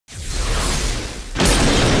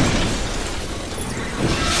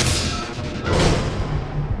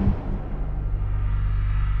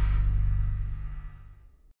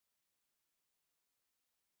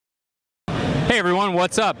everyone,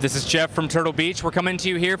 what's up? This is Jeff from Turtle Beach. We're coming to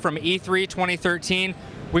you here from E3 2013.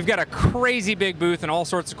 We've got a crazy big booth and all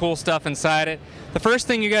sorts of cool stuff inside it. The first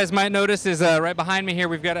thing you guys might notice is right behind me here,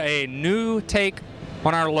 we've got a new take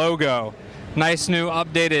on our logo. Nice new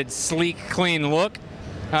updated, sleek, clean look.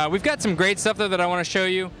 We've got some great stuff though that I want to show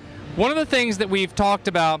you. One of the things that we've talked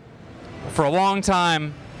about for a long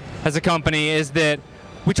time as a company is that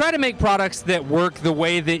we try to make products that work the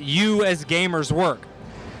way that you as gamers work.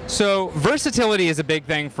 So versatility is a big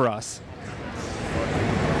thing for us.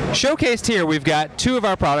 Showcased here, we've got two of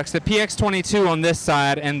our products, the PX22 on this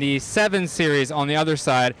side and the 7 series on the other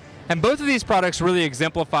side. And both of these products really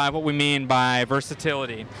exemplify what we mean by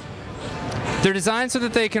versatility. They're designed so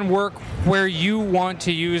that they can work where you want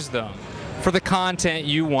to use them, for the content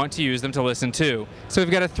you want to use them to listen to. So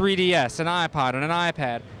we've got a 3DS, an iPod, and an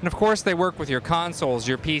iPad. And of course they work with your consoles,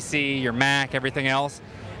 your PC, your Mac, everything else.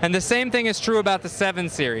 And the same thing is true about the 7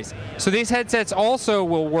 series. So these headsets also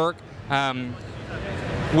will work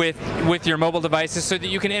with your mobile devices so that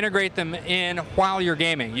you can integrate them in while you're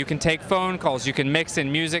gaming. You can take phone calls, you can mix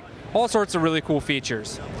in music, all sorts of really cool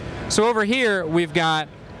features. So over here we've got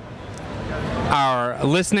our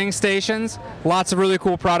listening stations, lots of really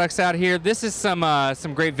cool products out here. This is some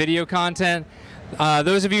great video content.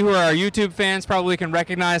 Those of you who are our YouTube fans probably can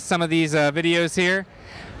recognize some of these videos here.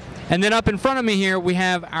 And then up in front of me here, we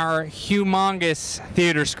have our humongous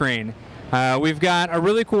theater screen. We've got a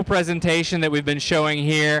really cool presentation that we've been showing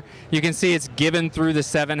here. You can see it's given through the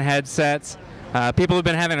 7 headsets. People have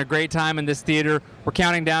been having a great time in this theater. We're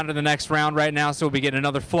counting down to the next round right now, so we'll be getting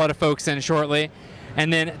another flood of folks in shortly.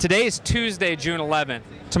 And then today is Tuesday, June 11th.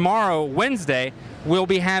 Tomorrow, Wednesday, we'll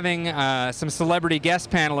be having some celebrity guest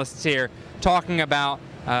panelists here talking about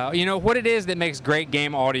what it is that makes great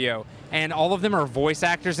game audio. And all of them are voice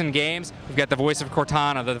actors in games. We've got the voice of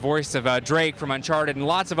Cortana, the voice of Drake from Uncharted, and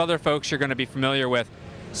lots of other folks you're going to be familiar with.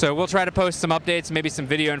 So we'll try to post some updates, maybe some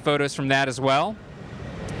video and photos from that as well.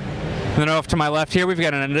 And then off to my left here, we've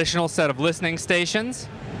got an additional set of listening stations.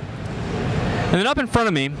 And then up in front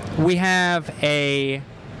of me, we have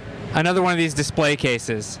another one of these display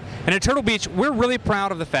cases. And at Turtle Beach, we're really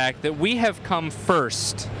proud of the fact that we have come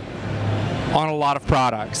first on a lot of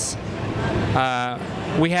products.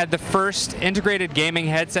 We had the first integrated gaming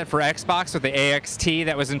headset for Xbox with the AXT,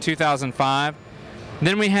 that was in 2005.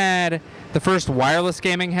 Then we had the first wireless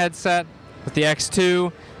gaming headset with the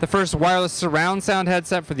X2, the first wireless surround sound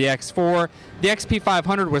headset for the X4. The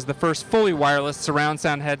XP500 was the first fully wireless surround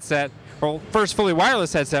sound headset, or first fully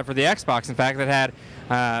wireless headset for the Xbox, in fact, that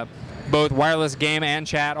had both wireless game and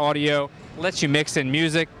chat audio. Lets you mix in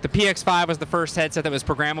music. The PX5 was the first headset that was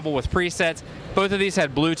programmable with presets. Both of these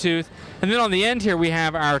had Bluetooth. And then on the end here we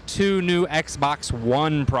have our 2 new Xbox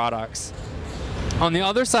One products. On the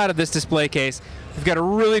other side of this display case, we've got a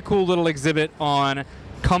really cool little exhibit on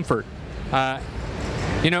comfort.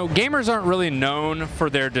 Gamers aren't really known for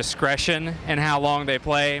their discretion and how long they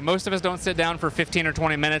play. Most of us don't sit down for 15 or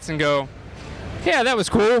 20 minutes and go, yeah, that was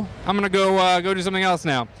cool. I'm going to go do something else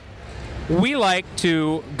now. We like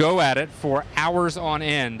to go at it for hours on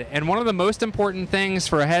end, and one of the most important things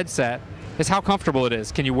for a headset is how comfortable it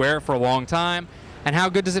is. Can you wear it for a long time, and how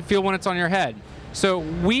good does it feel when it's on your head? So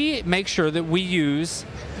we make sure that we use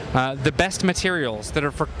the best materials that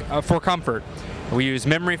are for comfort. We use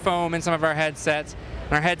memory foam in some of our headsets,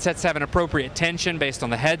 and our headsets have an appropriate tension based on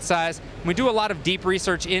the head size. We do a lot of deep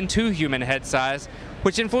research into human head size,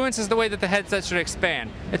 which influences the way that the headset should expand.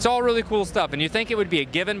 It's all really cool stuff, and you think it would be a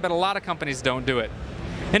given, but a lot of companies don't do it.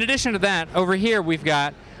 In addition to that, over here we've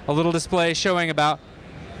got a little display showing about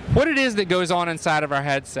what it is that goes on inside of our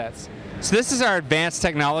headsets. So this is our advanced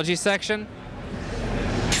technology section.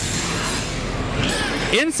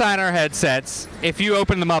 Inside our headsets, if you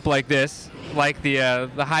open them up like this, like the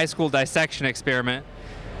high school dissection experiment,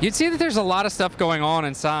 you'd see that there's a lot of stuff going on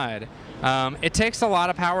inside. It takes a lot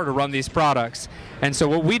of power to run these products. And so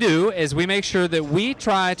what we do is we make sure that we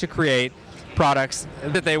try to create products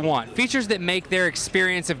that they want, features that make their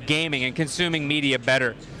experience of gaming and consuming media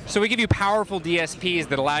better. So we give you powerful DSPs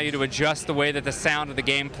that allow you to adjust the way that the sound of the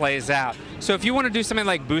game plays out. So if you want to do something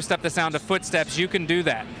like boost up the sound of footsteps, you can do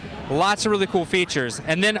that. Lots of really cool features.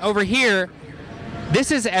 And then over here,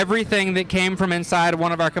 this is everything that came from inside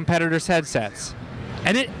one of our competitors' headsets.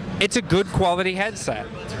 And it's a good quality headset.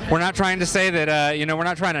 We're not trying to say that, we're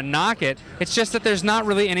not trying to knock it. It's just that there's not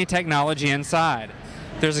really any technology inside.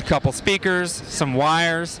 There's a couple speakers, some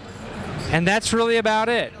wires, and that's really about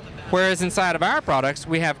it. Whereas inside of our products,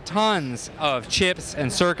 we have tons of chips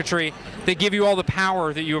and circuitry that give you all the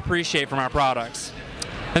power that you appreciate from our products.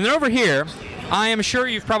 And then over here, I am sure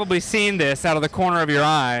you've probably seen this out of the corner of your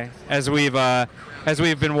eye as we've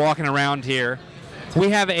been walking around here. we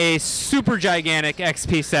have a super gigantic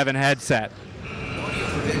XP7 headset.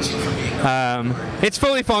 It's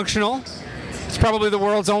fully functional. It's probably the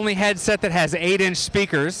world's only headset that has 8-inch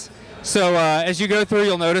speakers. So as you go through,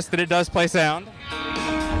 you'll notice that it does play sound.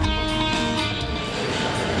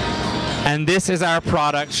 And this is our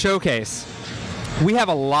product showcase. We have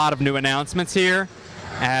a lot of new announcements here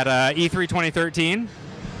at E3 2013.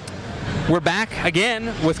 We're back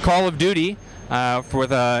again with Call of Duty for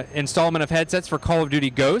the installment of headsets for Call of Duty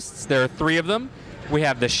Ghosts. There are 3 of them. We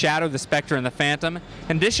have the Shadow, the Spectre, and the Phantom.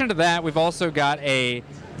 In addition to that, we've also got a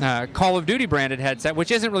Call of Duty branded headset,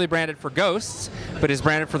 which isn't really branded for Ghosts, but is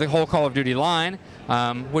branded for the whole Call of Duty line,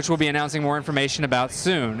 which we'll be announcing more information about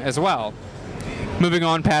soon as well. Moving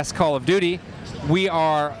on past Call of Duty, we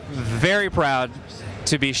are very proud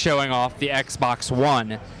to be showing off the Xbox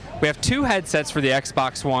One. We have 2 headsets for the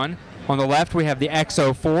Xbox One. On the left, we have the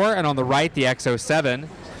X04, and on the right, the X07.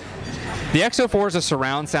 The X04 is a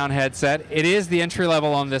surround sound headset. It is the entry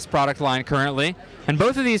level on this product line currently, and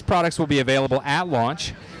both of these products will be available at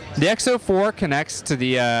launch. The X04 connects to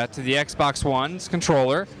the Xbox One's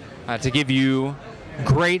controller to give you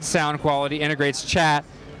great sound quality, integrates chat,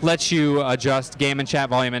 lets you adjust game and chat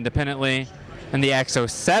volume independently, and the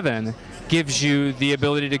X07 gives you the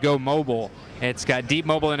ability to go mobile. It's got deep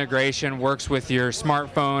mobile integration, works with your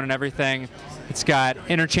smartphone and everything. It's got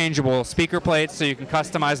interchangeable speaker plates so you can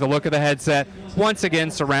customize the look of the headset. Once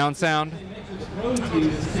again, surround sound.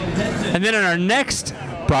 And then in our next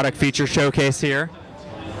product feature showcase here,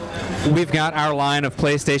 we've got our line of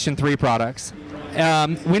PlayStation 3 products.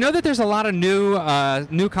 We know that there's a lot of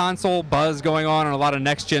new console buzz going on and a lot of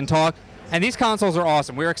next-gen talk, and these consoles are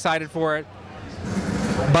awesome. We're excited for it.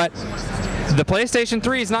 But the PlayStation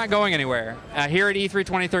 3 is not going anywhere. Here at E3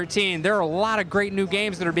 2013, there are a lot of great new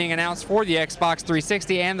games that are being announced for the Xbox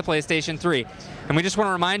 360 and the PlayStation 3. And we just want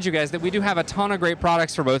to remind you guys that we do have a ton of great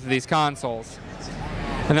products for both of these consoles.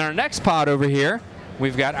 And then our next pod over here,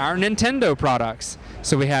 we've got our Nintendo products.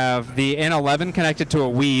 So we have the N11 connected to a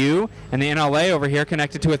Wii U, and the NLA over here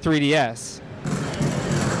connected to a 3DS.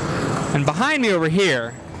 And behind me over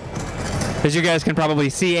here, as you guys can probably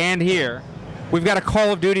see and hear, we've got a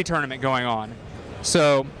Call of Duty tournament going on.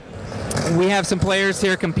 So we have some players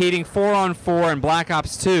here competing 4-on-4 in Black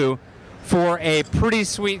Ops 2 for a pretty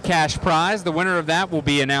sweet cash prize. The winner of that will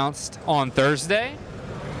be announced on Thursday.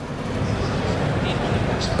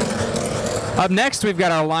 Up next, we've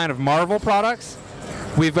got our line of Marvel products.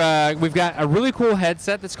 We've got a really cool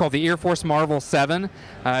headset that's called the Air Force Marvel 7.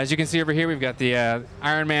 As you can see over here, we've got the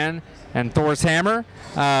Iron Man and Thor's hammer.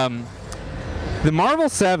 The Marvel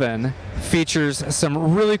 7 features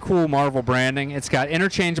some really cool Marvel branding. It's got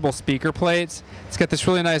interchangeable speaker plates. It's got this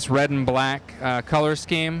really nice red and black color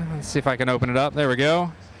scheme. Let's see if I can open it up. There we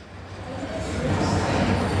go.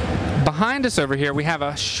 Behind us over here, we have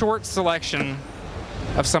a short selection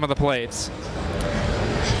of some of the plates.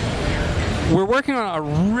 We're working on a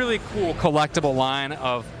really cool collectible line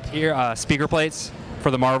of speaker plates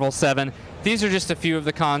for the Marvel 7. These are just a few of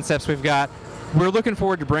the concepts we've got. We're looking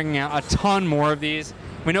forward to bringing out a ton more of these.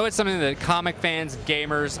 We know it's something that comic fans,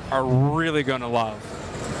 gamers are really going to love.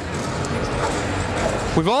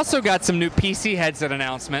 We've also got some new PC headset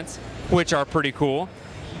announcements, which are pretty cool.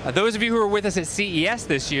 Those of you who were with us at CES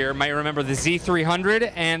this year might remember the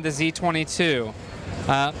Z300 and the Z22.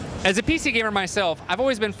 As a PC gamer myself, I've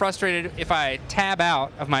always been frustrated if I tab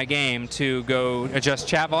out of my game to go adjust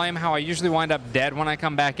chat volume, how I usually wind up dead when I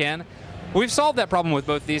come back in. We've solved that problem with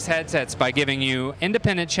both these headsets by giving you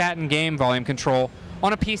independent chat and game volume control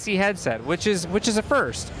on a PC headset, which is a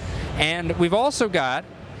first. And we've also got,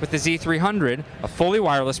 with the Z300, a fully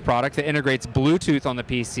wireless product that integrates Bluetooth on the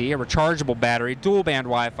PC, a rechargeable battery, dual band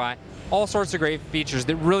Wi-Fi, all sorts of great features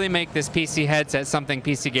that really make this PC headset something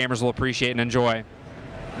PC gamers will appreciate and enjoy.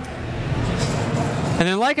 And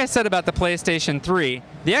then, like I said about the PlayStation 3,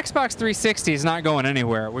 the Xbox 360 is not going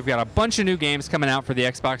anywhere. We've got a bunch of new games coming out for the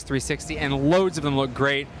Xbox 360, and loads of them look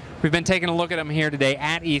great. We've been taking a look at them here today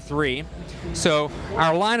at E3. So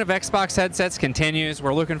our line of Xbox headsets continues.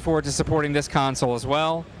 We're looking forward to supporting this console as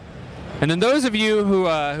well. And then those of you who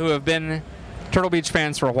have been Turtle Beach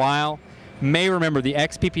fans for a while may remember the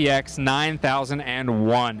XPPX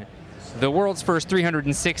 9001. The world's first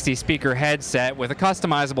 360 speaker headset with a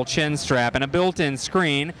customizable chin strap and a built-in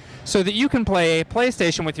screen so that you can play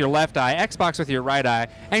PlayStation with your left eye, Xbox with your right eye,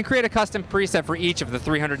 and create a custom preset for each of the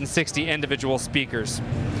 360 individual speakers.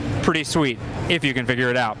 Pretty sweet, if you can figure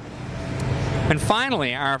it out. And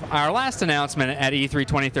finally, our last announcement at E3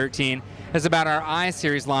 2013 is about our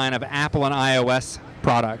iSeries line of Apple and iOS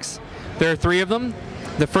products. There are 3 of them.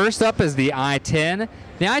 The first up is the i10.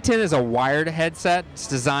 The i10 is a wired headset. It's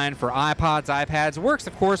designed for iPods, iPads. Works,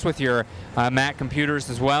 of course, with your Mac computers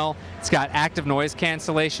as well. It's got active noise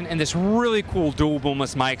cancellation and this really cool dual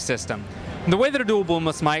boomless mic system. And the way that a dual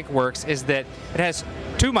boomless mic works is that it has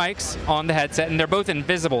two mics on the headset, and they're both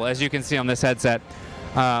invisible, as you can see on this headset.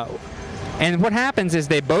 And what happens is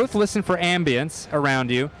they both listen for ambience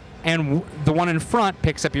around you, and the one in front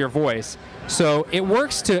picks up your voice. So it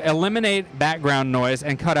works to eliminate background noise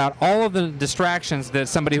and cut out all of the distractions that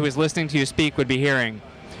somebody who is listening to you speak would be hearing.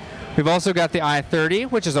 We've also got the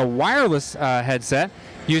i30, which is a wireless headset,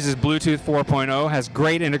 uses Bluetooth 4.0, has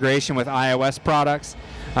great integration with iOS products.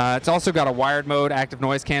 It's also got a wired mode, active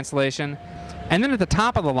noise cancellation. And then at the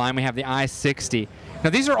top of the line, we have the i60. Now,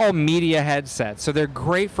 these are all media headsets, so they're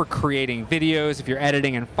great for creating videos if you're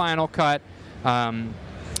editing in Final Cut,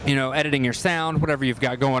 you know, editing your sound, whatever you've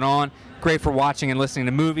got going on. Great for watching and listening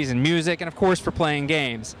to movies and music, and of course for playing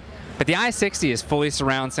games. But the i60 is fully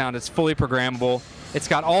surround sound. It's fully programmable. It's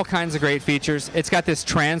got all kinds of great features. It's got this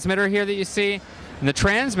transmitter here that you see, and the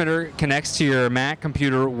transmitter connects to your Mac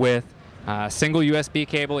computer with a single USB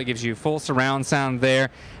cable. It gives you full surround sound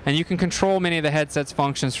there, and you can control many of the headset's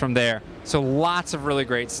functions from there. So lots of really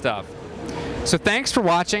great stuff. So thanks for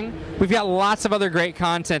watching. We've got lots of other great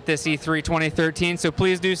content this E3 2013, so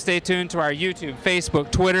please do stay tuned to our YouTube,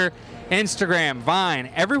 Facebook, Twitter, Instagram,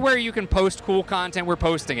 Vine. Everywhere you can post cool content, we're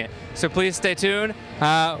posting it. So please stay tuned.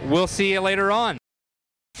 We'll see you later on.